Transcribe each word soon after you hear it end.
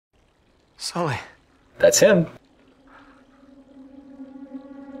Sully. That's him.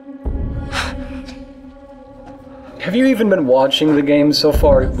 Have you even been watching the game so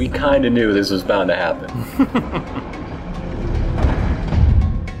far? We kind of knew this was bound to happen.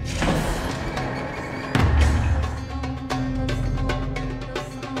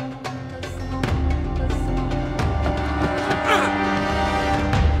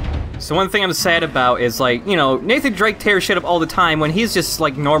 So one thing I'm sad about is, like, you know, Nathan Drake tears shit up all the time when he's just,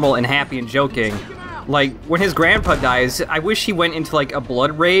 like, normal and happy and joking. Like, when his grandpa dies, I wish he went into, like, a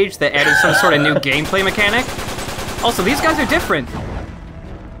blood rage that added some sort of new gameplay mechanic. Also, these guys are different.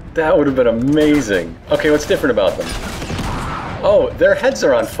 That would have been amazing. Okay, what's different about them? Oh, their heads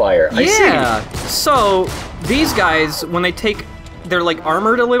are on fire. I see. Yeah. So these guys, when they take, they're like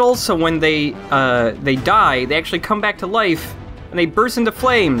armored a little. So when they die, they actually come back to life and they burst into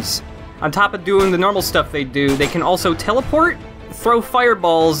flames. On top of doing the normal stuff they do, they can also teleport, throw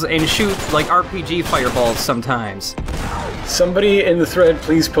fireballs, and shoot like RPG fireballs sometimes. Somebody in the thread,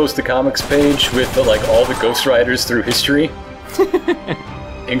 please post the comics page with like all the Ghost Riders through history,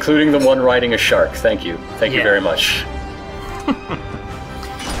 including the one riding a shark. Thank you. Thank you very much.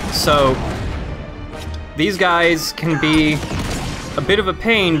 So these guys can be a bit of a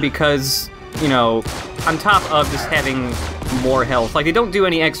pain because, you know, on top of just having more health, like they don't do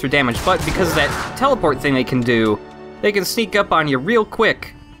any extra damage, but because of that teleport thing they can do, they can sneak up on you real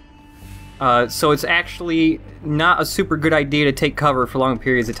quick. So it's actually not a super good idea to take cover for long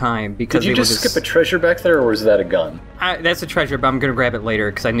periods of time because did you just skip a treasure back there, or was that a gun? That's a treasure, but I'm gonna grab it later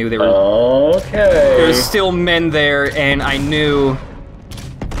because I knew they were. Okay. There's still men there, and I knew.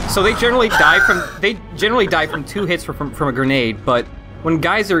 So they generally die from 2 hits from a grenade, but when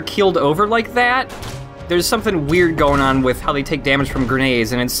guys are keeled over like that, there's something weird going on with how they take damage from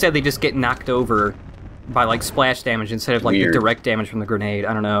grenades, and instead they just get knocked over by like splash damage instead of like the direct damage from the grenade.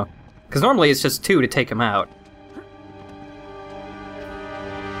 I don't know. Because normally it's just 2 to take them out.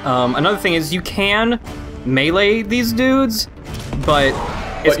 Another thing is you can melee these dudes, but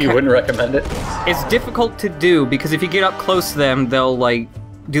you wouldn't recommend it? It's difficult to do because if you get up close to them, they'll like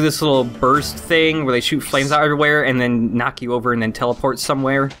do this little burst thing where they shoot flames out everywhere and then knock you over and then teleport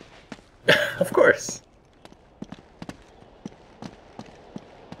somewhere. Of course.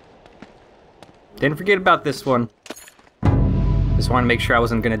 Didn't forget about this one. Just wanted to make sure I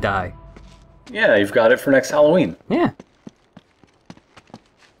wasn't gonna die. Yeah, you've got it for next Halloween. Yeah.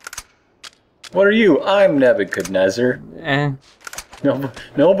 What are you? I'm Nebuchadnezzar. No,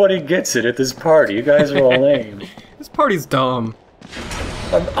 nobody gets it at this party. You guys are all lame. This party's dumb.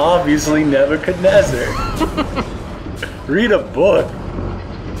 I'm obviously Nebuchadnezzar. Read a book.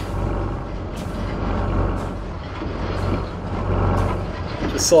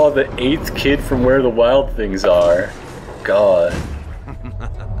 Just saw the 8th kid from Where the Wild Things Are. God.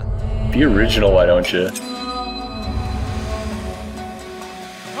 Be original, why don't you?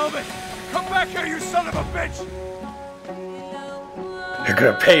 Helmet! Come back here, you son of a bitch! You're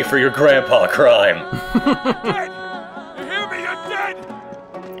gonna pay for your grandpa crime. Dead! You hear me? You're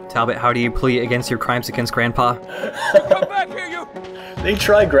dead! Talbot, how do you plead against your crimes against Grandpa? Come back here, you! They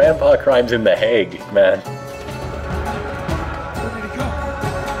try grandpa crimes in The Hague, man. Where did he go?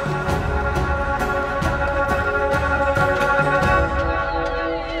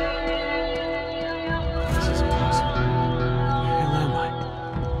 This is impossible. Where the hell am I?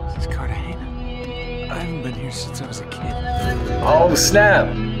 This is Cartagena. I haven't been here since I was a kid. Oh, snap!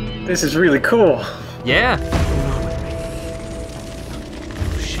 This is really cool. Yeah.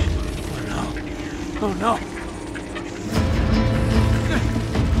 Oh shit. Oh no. Oh no.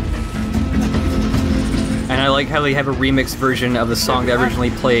 And I like how they have a remixed version of the song that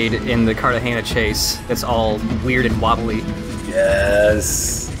originally played in the Cartagena chase. That's all weird and wobbly.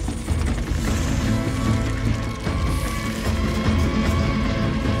 Yes.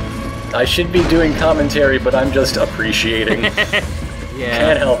 I should be doing commentary, but I'm just appreciating. Yeah.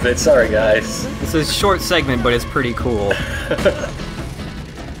 Can't help it. Sorry, guys. It's a short segment, but it's pretty cool.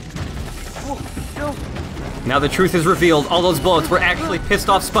 Now the truth is revealed. All those bullets were actually pissed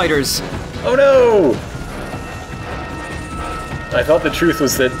off spiders. Oh no! I thought the truth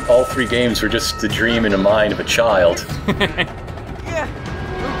was that all 3 games were just the dream in the mind of a child. The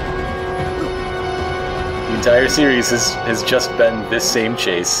entire series has just been this same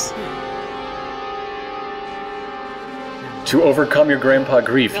chase. To overcome your grandpa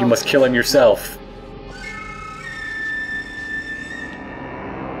grief, you must kill him yourself.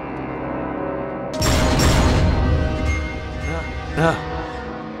 No.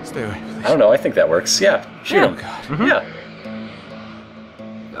 Stay away. I don't know, I think that works. Yeah, shoot him. God. Yeah.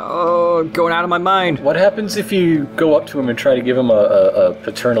 Oh, going out of my mind. What happens if you go up to him and try to give him a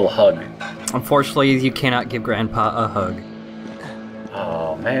paternal hug? Unfortunately, you cannot give Grandpa a hug.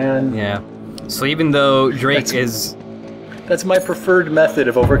 Oh, man. Yeah. So even though Drake That's my preferred method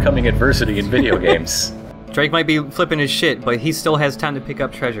of overcoming adversity in video games. Drake might be flipping his shit, but he still has time to pick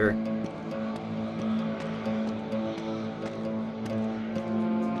up treasure.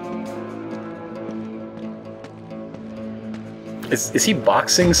 Is he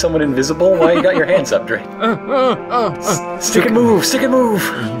boxing someone invisible? Why you got your hands up, Drake? Stick and move! Stick and move!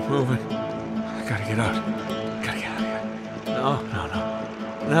 I'm moving. I gotta get out. Gotta get out of here.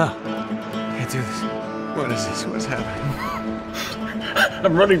 No. Can't do this. What is this? What's happening?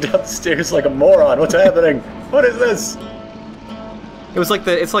 I'm running down the stairs like a moron. What's happening? What is this?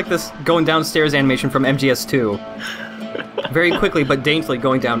 It's like this going downstairs animation from MGS2. Very quickly but daintily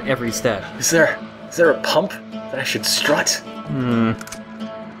going down every step. Is there a pump that I should strut?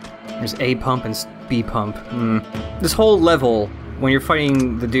 There's A pump and B pump. This whole level, when you're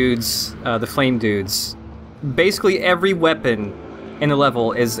fighting the dudes, the flame dudes, basically every weapon in the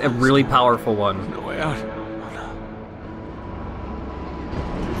level is a really powerful one. No way out.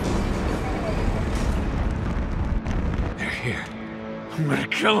 They're here. I'm gonna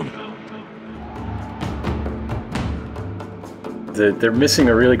kill them. They're missing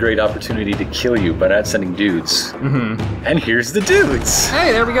a really great opportunity to kill you by not sending dudes. And here's the dudes!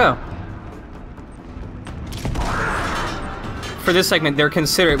 Hey, there we go. For this segment, they're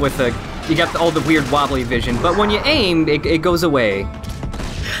considerate with you got all the weird wobbly vision, but when you aim, it goes away.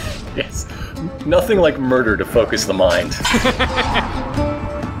 Yes. Nothing like murder to focus the mind.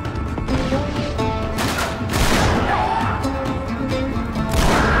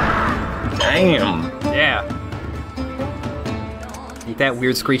 Damn! Yeah. Eat that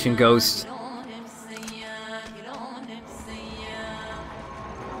weird screeching ghost.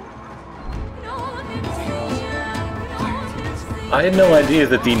 I had no idea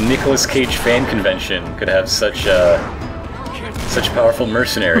that the Nicolas Cage fan convention could have such powerful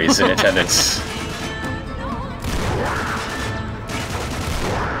mercenaries in attendance.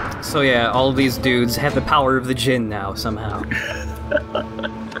 So yeah, all of these dudes have the power of the djinn now, somehow.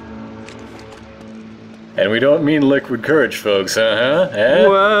 And we don't mean liquid courage, folks, huh? Eh?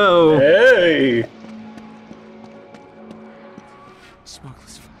 Whoa! Hey!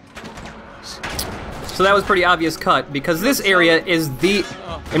 Smokeless fire. So that was pretty obvious cut, because this area is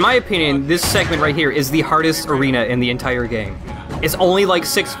in my opinion, this segment right here is the hardest arena in the entire game. It's only like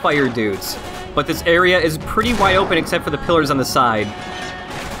 6 fire dudes, but this area is pretty wide open except for the pillars on the side.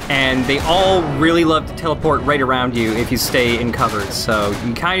 And they all really love to teleport right around you if you stay in cover, so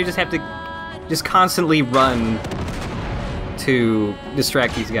you kind of just have to constantly run to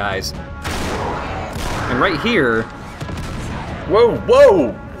distract these guys. And right here... Whoa,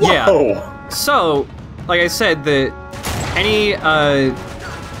 whoa, whoa! Yeah. So, like I said, any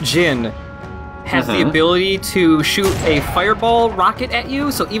djinn has the ability to shoot a fireball rocket at you,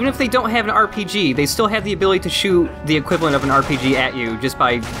 so even if they don't have an RPG, they still have the ability to shoot the equivalent of an RPG at you just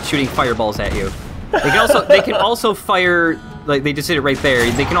by shooting fireballs at you. They can also fire, like they just did it right there,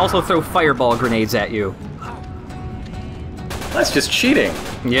 they can also throw fireball grenades at you. That's just cheating.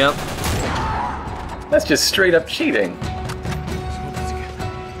 Yep. That's just straight up cheating.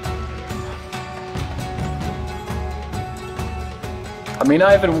 I mean,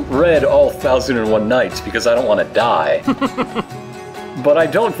 I haven't read all 1001 Nights because I don't want to die. But I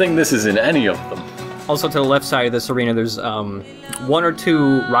don't think this is in any of them. Also to the left side of this arena, there's 1 or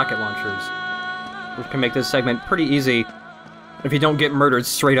 2 rocket launchers, which can make this segment pretty easy if you don't get murdered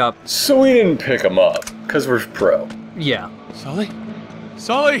straight up. So we didn't pick them up, because we're pro. Yeah. Sully?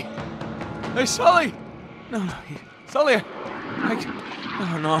 Sully! Hey, Sully! No, Sully!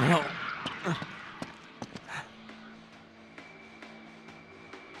 No.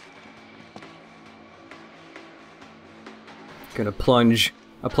 Gonna plunge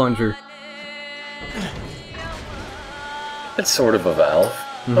a plunger. It's sort of a valve.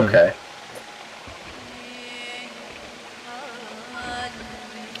 Okay.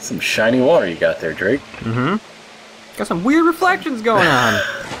 Some shiny water you got there, Drake. Got some weird reflections going on.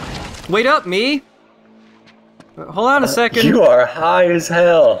 Wait up, me. Hold on a second. You are high as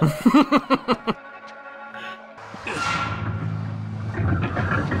hell.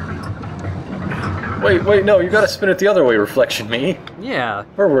 Wait, no, you gotta spin it the other way, reflection me. Yeah.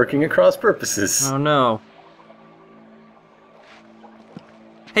 We're working at cross purposes. Oh no.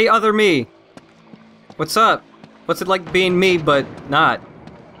 Hey, other me. What's up? What's it like being me, but not?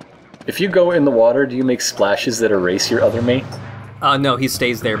 If you go in the water, do you make splashes that erase your other me? No, he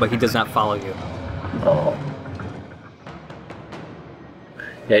stays there, but he does not follow you. Oh.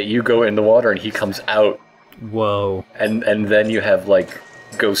 Yeah, you go in the water and he comes out. Whoa. And then you have, like,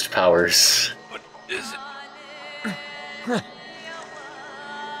 ghost powers. What is it?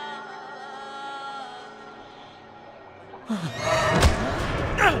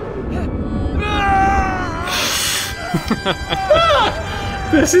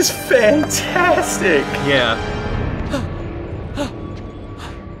 This is fantastic! Yeah.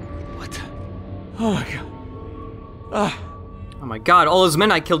 What the? Oh my god. Oh my god, all those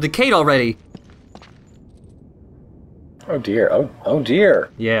men I killed decayed already. Oh dear, oh dear.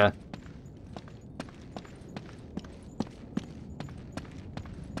 Yeah.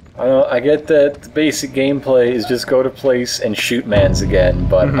 I get that the basic gameplay is just go to place and shoot mans again,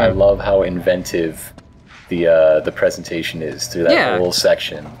 but I love how inventive the presentation is through that whole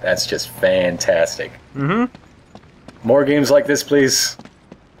section. That's just fantastic. More games like this, please.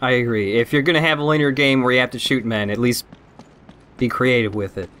 I agree. If you're gonna have a linear game where you have to shoot men, at least be creative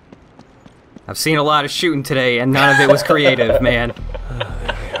with it. I've seen a lot of shooting today, and none of it was creative, man. There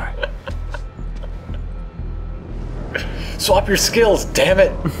we are. Swap your skills, damn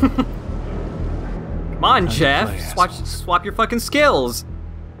it! Come on, Jeff. Swap your fucking skills.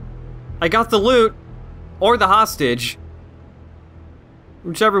 I got the loot, or the hostage.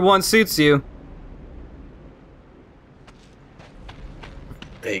 Whichever one suits you.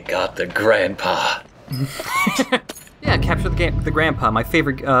 They got the grandpa. Yeah, capture the grandpa. My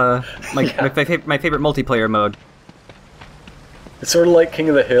favorite, my favorite multiplayer mode. It's sort of like King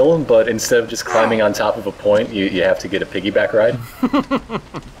of the Hill, but instead of just climbing on top of a point, you have to get a piggyback ride.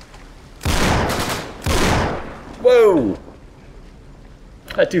 Whoa!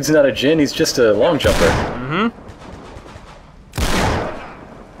 That dude's not a djinn, he's just a long jumper.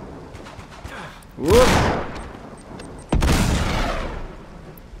 Whoop.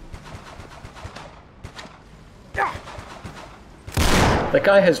 That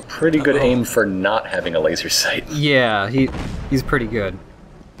guy has pretty good aim for not having a laser sight. Yeah, he's pretty good.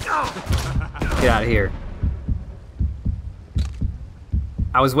 Get out of here.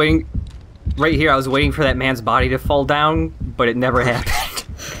 I was waiting... Right here, I was waiting for that man's body to fall down, but it never happened.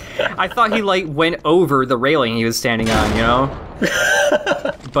 I thought he, like, went over the railing he was standing on, you know?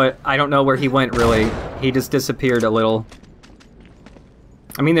 But I don't know where he went, really. He just disappeared a little.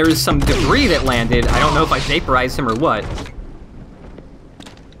 I mean, there was some debris that landed. I don't know if I vaporized him or what.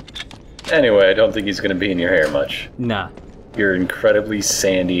 Anyway, I don't think he's gonna be in your hair much. Nah. Your incredibly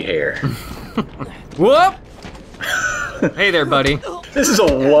sandy hair. Whoop! Hey there, buddy. This is a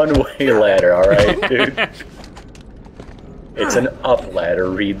one-way ladder, alright, dude? It's an up ladder,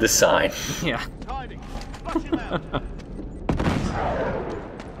 read the sign. Yeah.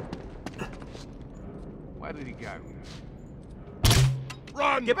 Where did he go?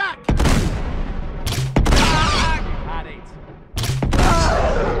 Run! Get back! Had it.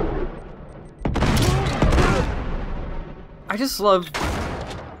 I just love...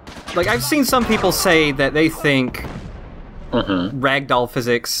 Like, I've seen some people say that they think ragdoll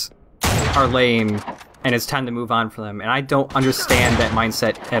physics are lame and it's time to move on for them, and I don't understand that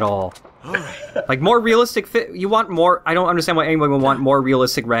mindset at all. Like, more realistic you want more... I don't understand why anyone would want more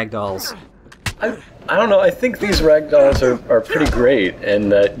realistic ragdolls. I don't know, I think these ragdolls are pretty great,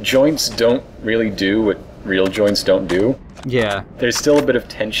 and that joints don't really do what real joints don't do. Yeah. There's still a bit of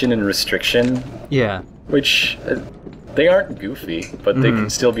tension and restriction. Yeah. Which... they aren't goofy, but they can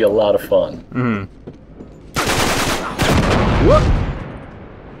still be a lot of fun. Whoop!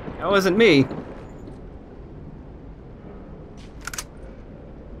 That wasn't me.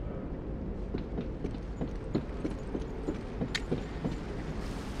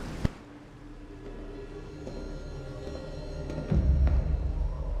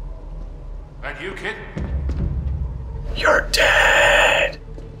 That you, kid? You're dead!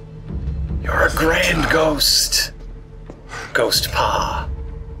 You're a grand ghost! Ghost Pa.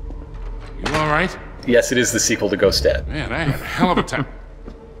 You alright? Yes, it is the sequel to Ghost Dad. Man, I had a hell of a time.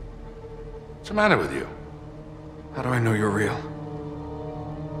 What's the matter with you? How do I know you're real?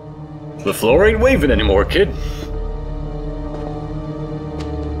 The floor ain't waving anymore, kid.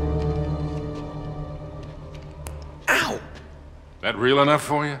 Ow! That real enough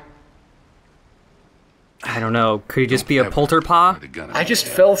for you? I don't know. Could he just be a polterpaw? I just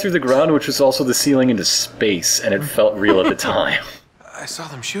fell through the ground, which was also the ceiling into space, and it felt real at the time. I saw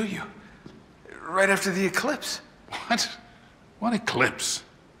them shoot you. Right after the eclipse. What? What eclipse?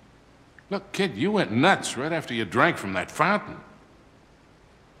 Look, kid, you went nuts right after you drank from that fountain.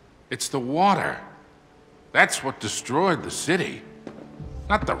 It's the water. That's what destroyed the city.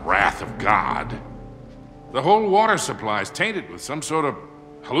 Not the wrath of God. The whole water supply is tainted with some sort of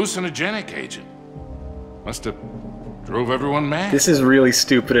hallucinogenic agent. Must have Drove everyone mad. This is really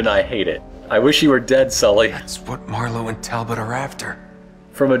stupid and I hate it. I wish you were dead, Sully. That's what Marlowe and Talbot are after.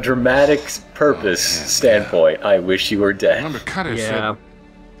 From a dramatic purpose standpoint, I wish you were dead. Remember, Cutter said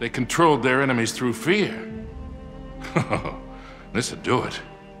they controlled their enemies through fear. This'll do it.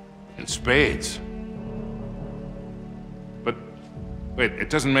 In spades. But, wait, it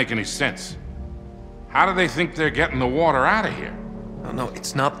doesn't make any sense. How do they think they're getting the water out of here? No,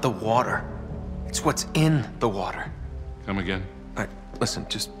 it's not the water. It's what's in the water. Come again? Listen,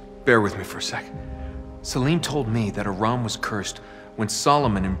 just bear with me for a sec. Salim told me that Aram was cursed when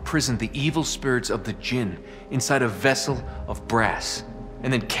Solomon imprisoned the evil spirits of the jinn inside a vessel of brass,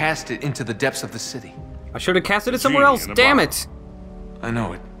 and then cast it into the depths of the city. I should have casted it somewhere else, damn it! I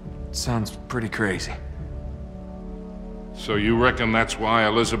know, it sounds pretty crazy. So you reckon that's why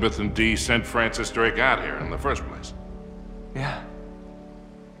Elizabeth and Dee sent Francis Drake out here in the first place? Yeah.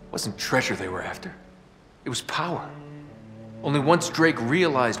 It wasn't treasure they were after. It was power. Only once Drake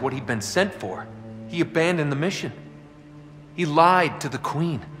realized what he'd been sent for, he abandoned the mission. He lied to the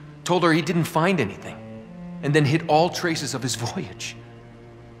Queen, told her he didn't find anything, and then hid all traces of his voyage.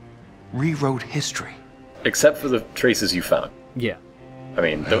 Rewrote history. Except for the traces you found. Yeah. I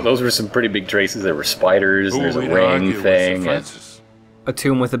mean, those were some pretty big traces. There were spiders, there's a ring thing. A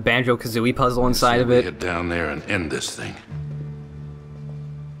tomb with a Banjo-Kazooie puzzle inside of it. Get down there and end this thing.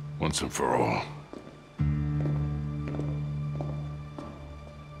 Once and for all.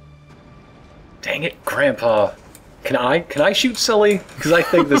 Dang it, Grandpa. Can I shoot Sully? Because I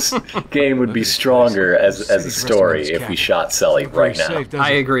think this game would be stronger as a story if we shot Sully right now.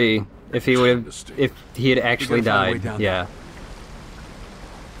 I agree. If he had actually died, yeah.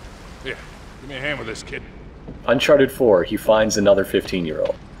 Here, give me a hand with this, kid. Uncharted 4, he finds another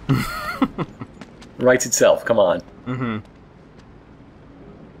 15-year-old. Writes itself, come on. Mm-hmm.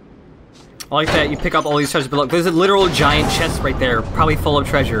 I like that you pick up all these treasures, but look, there's a literal giant chest right there, probably full of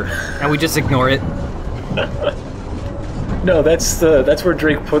treasure, and we just ignore it. No, that's where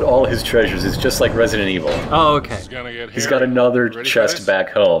Drake put all his treasures. It's just like Resident Evil. Oh, okay. He's got another chest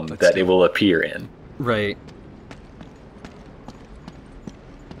back home that it will appear in. Right.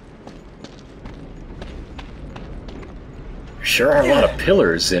 Sure are a lot of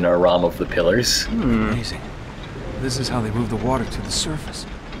pillars in our Realm of the Pillars. Amazing. This is how they move the water to the surface.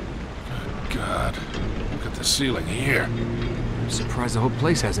 Good God. Look at the ceiling here. I'm surprised the whole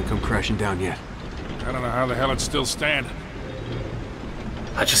place hasn't come crashing down yet. I don't know how the hell it's still standing.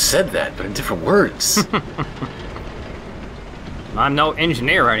 I just said that, but in different words. I'm no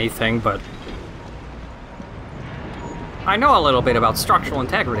engineer or anything, but I know a little bit about structural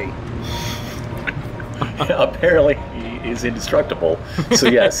integrity. Apparently, he is indestructible. So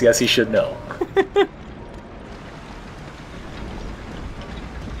yes, he should know.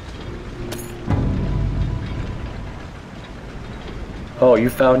 Oh, you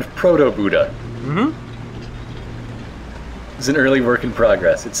found Proto-Buddha. Mm-hmm. It's an early work in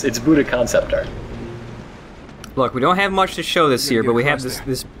progress. It's Buddha concept art. Look, we don't have much to show this year, but we have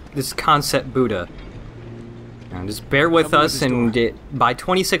this concept Buddha. And just bear with us, and by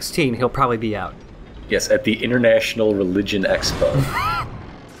 2016, he'll probably be out. Yes, at the International Religion Expo.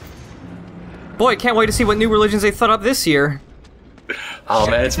 Boy, can't wait to see what new religions they thought up this year. Oh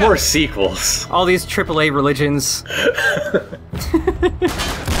man, it's more sequels. All these AAA religions.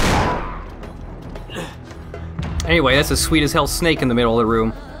 Anyway, that's a sweet as hell snake in the middle of the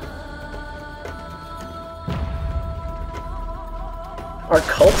room. Are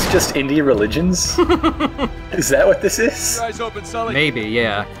cults just indie religions? Is that what this is? Eyes open, Sully. Maybe,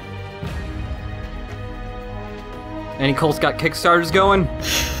 yeah. Any cults got Kickstarters going?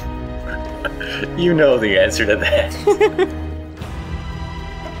 You know the answer to that.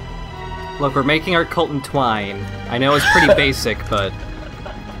 Look, we're making our cult entwine. I know it's pretty basic, but...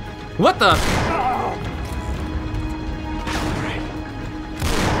 What the?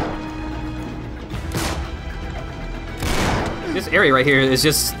 This area right here is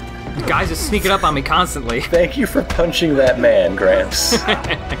just... Guys just sneaking up on me constantly. Thank you for punching that man, Gramps.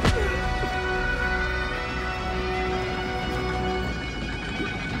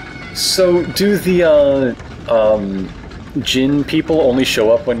 So, do the, Jinn people only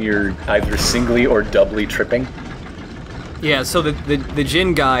show up when you're either singly or doubly tripping? Yeah, so the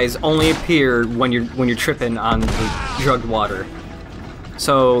Jinn guys only appear when you're tripping on the drugged water.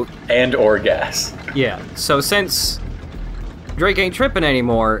 So... And or gas. Yeah, so since Drake ain't tripping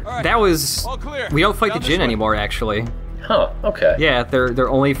anymore, right, that was... all clear. We don't fight Down the this Jinn way. anymore, actually. Huh, okay. Yeah, they're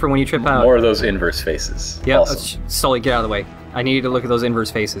only for when you trip out. More of those inverse faces. Yep, Awesome. Sully, get out of the way. I need you to look at those inverse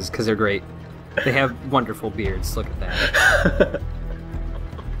faces, because they're great. They have wonderful beards, look at that.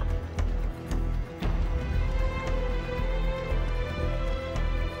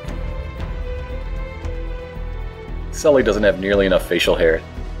 Sully doesn't have nearly enough facial hair.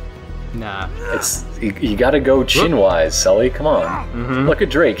 Nah. It's you gotta go chin-wise, Sully. Come on. Look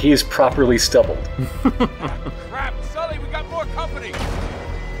at Drake. He is properly stubbled. Crap, Sully, we got more company.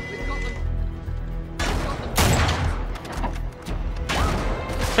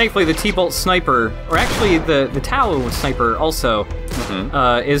 Thankfully, the T-Bolt sniper, or actually the Tau sniper also,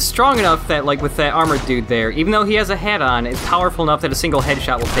 is strong enough that, like with that armored dude there, even though he has a hat on, it's powerful enough that a single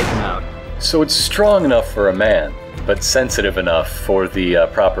headshot will take him out. So it's strong enough for a man, but sensitive enough for the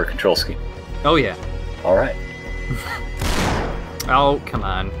proper control scheme. Oh yeah. All right. Oh, come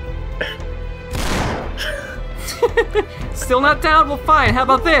on. Still not down? Well, fine. How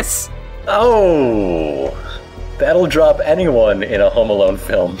about this? Oh, that'll drop anyone in a Home Alone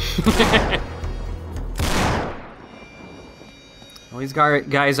film. Well, these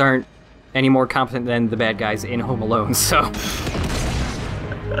guys aren't any more competent than the bad guys in Home Alone, so...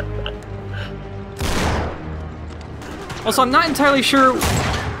 Also, I'm not entirely sure...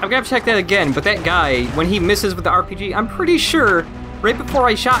 I've got to check that again, but that guy, when he misses with the RPG, I'm pretty sure, right before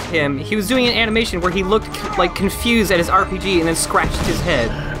I shot him, he was doing an animation where he looked, like, confused at his RPG and then scratched his head.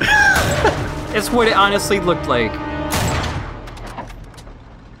 That's what it honestly looked like.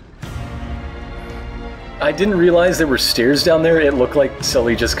 I didn't realize there were stairs down there. It looked like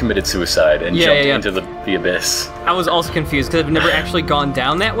Sully just committed suicide and jumped into the abyss. I was also confused because I've never actually gone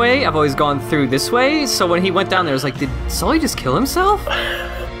down that way. I've always gone through this way. So when he went down there, I was like, did Sully just kill himself?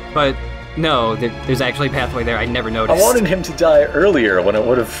 But no, there's actually a pathway there. I never noticed. I wanted him to die earlier when it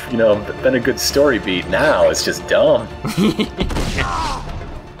would have, you know, been a good story beat. Now it's just dumb.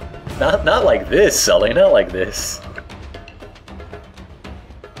 Not like this, Sully. Not like this.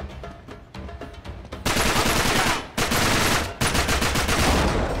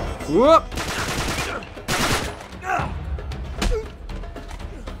 Whoop!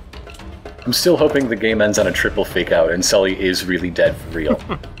 I'm still hoping the game ends on a triple fake out and Sully is really dead for real.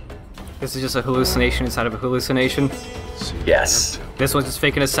 This is just a hallucination inside of a hallucination? Yes. This one's just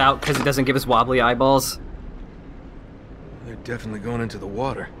faking us out because it doesn't give us wobbly eyeballs? They're definitely going into the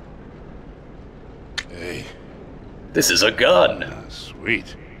water. Hey. This is a gun!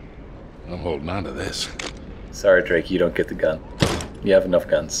 Sweet. I'm holding on to this. Sorry, Drake, you don't get the gun. You have enough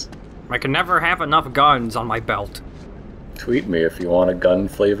guns. I can never have enough guns on my belt. Tweet me if you want a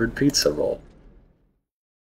gun-flavored pizza roll.